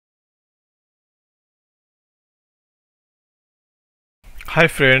Hi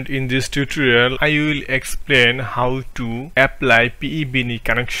friend, in this tutorial I will explain how to apply PEB knee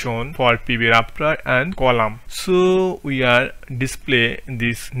connection for PEB rafter and column. So we are display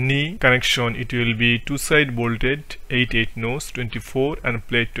this knee connection. It will be two side bolted 8 nose 24 and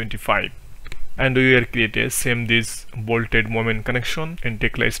plate 25. And we are created same this bolted moment connection in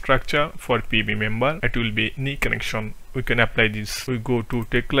Tekla structure for PEB member. It will be knee connection. We can apply this. We go to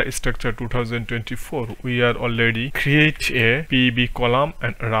Tekla structure 2024. We are already create a PEB column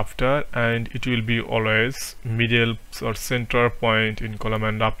and rafter, and it will be always middle or center point in column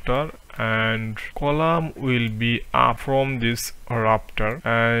and rafter, and column will be up from this rafter.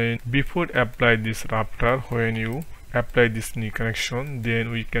 And before apply this rafter, when you apply this knee connection,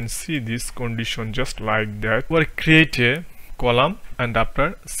 then we can see this condition just like that. We create a column and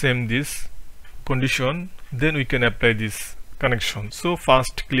after same this condition, then we can apply this connection. So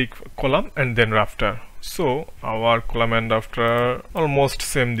first click column and then rafter. So our column and rafter almost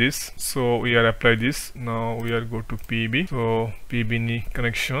same this. So we are apply this. Now we are go to PEB. So PEB knee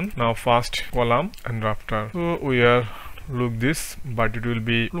connection. Now first column and rafter. So we are look this, but it will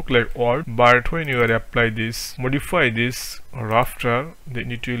be look like odd. But when you are apply this, modify this rafter,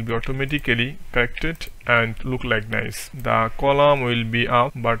 then it will be automatically corrected and look like nice. The column will be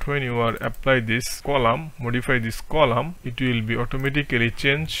up, but when you are apply this column, modify this column, it will be automatically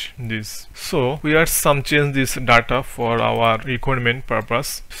change this. So we are some change this data for our requirement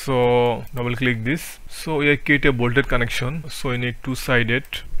purpose. So double click this. So we are create a bolted connection. So we need two-sided.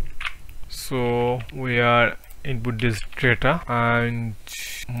 So we are input this data and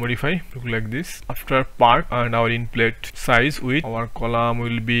modify look like this. After part and our in plate size width, our column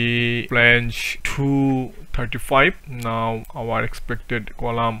will be flange 235. Now our expected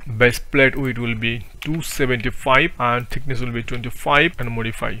column base plate width will be 275 and thickness will be 25 and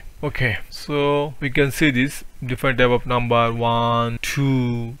modify. Okay, so we can see this different type of number 1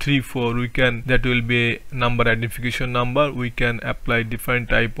 2 3 4. We can, that will be number identification number. We can apply different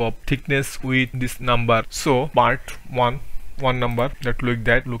type of thickness with this number. So part 1 number that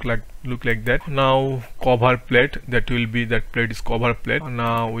look like that. Now cover plate, that will be, that plate is cover plate.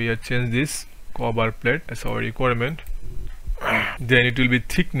 Now we have changed this cover plate as our requirement. Then it will be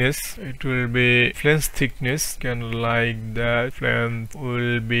thickness, it will be flange thickness, can like that, flange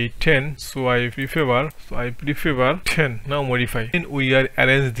will be 10. So I prefer 10. Now modify. Then we are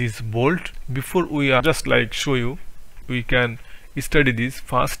arrange this bolt. Before we are just like show you, we can study this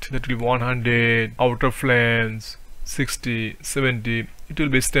first. That will be 100 outer flange 60 70. It will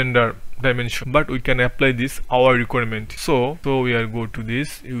be standard dimension, but we can apply this our requirement. So we are go to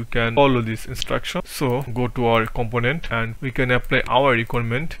this, you can follow this instruction. So go to our component and we can apply our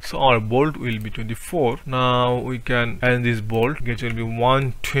requirement. So our bolt will be 24. Now we can add this bolt, it will be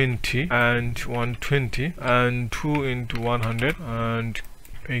 120 and 120 and 2 into 100 and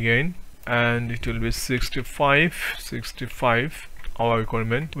again, and it will be 65 our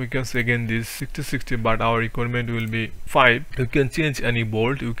requirement. We can say again this 60 but our requirement will be 5. You can change any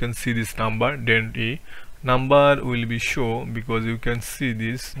bolt. You can see this number, then a number will be show, because you can see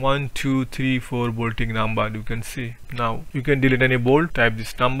this 1 2 3 4 bolting number you can see. Now you can delete any bolt, type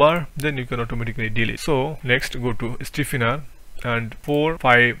this number, then you can automatically delete. So next go to stiffener and 4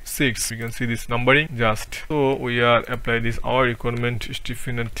 5 6. You can see this numbering just. So we are apply this our requirement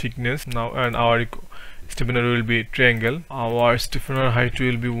stiffener thickness now, and our stiffener will be triangle. Our stiffener height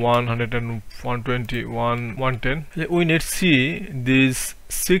will be 100 and 120 110. We need to see this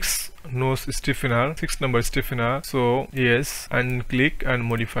 6 nose stiffener, 6 number stiffener. So yes, and click and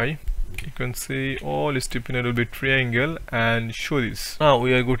modify. You can see all stiffener will be triangle and show this. Now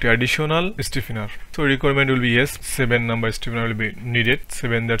we are go to additional stiffener. So requirement will be yes, 7 number stiffener will be needed.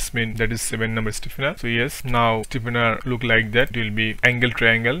 7, that's mean that is 7 number stiffener. So yes, now stiffener look like that, it will be angle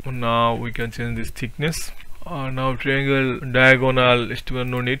triangle. Now we can change this thickness. Now triangle diagonal stiffener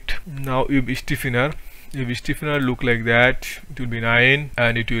no need. Now if stiffener look like that, it will be 9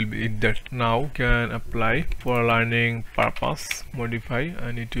 and it will be that. Now can apply for learning purpose, modify,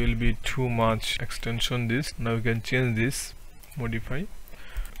 and it will be too much extension this. Now we can change this, modify,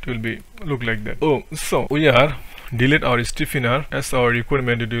 it will be look like that. Oh, so we are delete our stiffener as our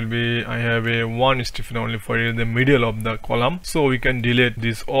requirement. It will be, I have a one stiffener only for the middle of the column, so we can delete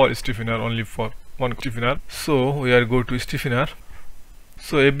this all stiffener only for one stiffener. So we are go to stiffener.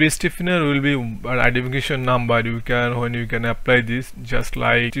 So every stiffener will be an identification number. You can, when you can apply this, just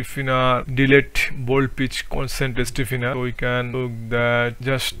like stiffener delete bolt pitch constant stiffener. So we can look that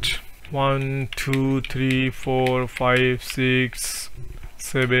just 1 2 3 4 5 6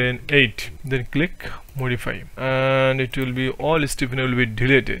 7 8. Then click modify, and it will be all stiffener will be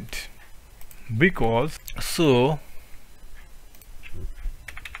deleted, because so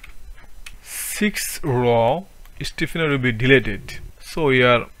 6 row stiffener will be deleted. So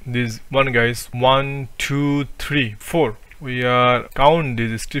here this one, guys, 1 2 3 4. We are count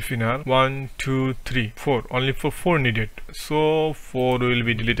this stiffener 1 2 3 4, only for 4 needed, so 4 will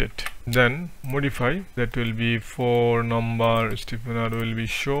be deleted. Then modify, that will be 4 number stiffener will be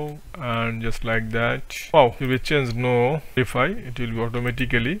show, and just like that. Wow, it will change. No, modify, it will be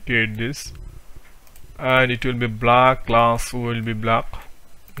automatically create this, and it will be black. Class will be black.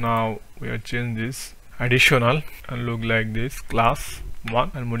 Now we are change this additional and look like this, class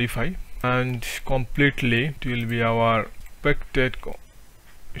 1, and modify, and completely it will be our expected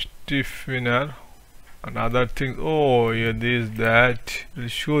stiffener and other things. Oh yeah, this that will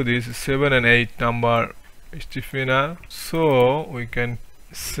show this 7 and 8 number stiffener, so we can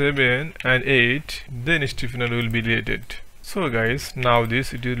 7 and 8, then stiffener will be deleted. So guys, now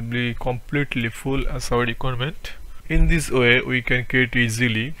this it will be completely full as our requirement. In this way we can create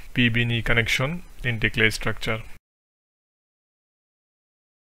easily PEB knee connection in Tekla structure.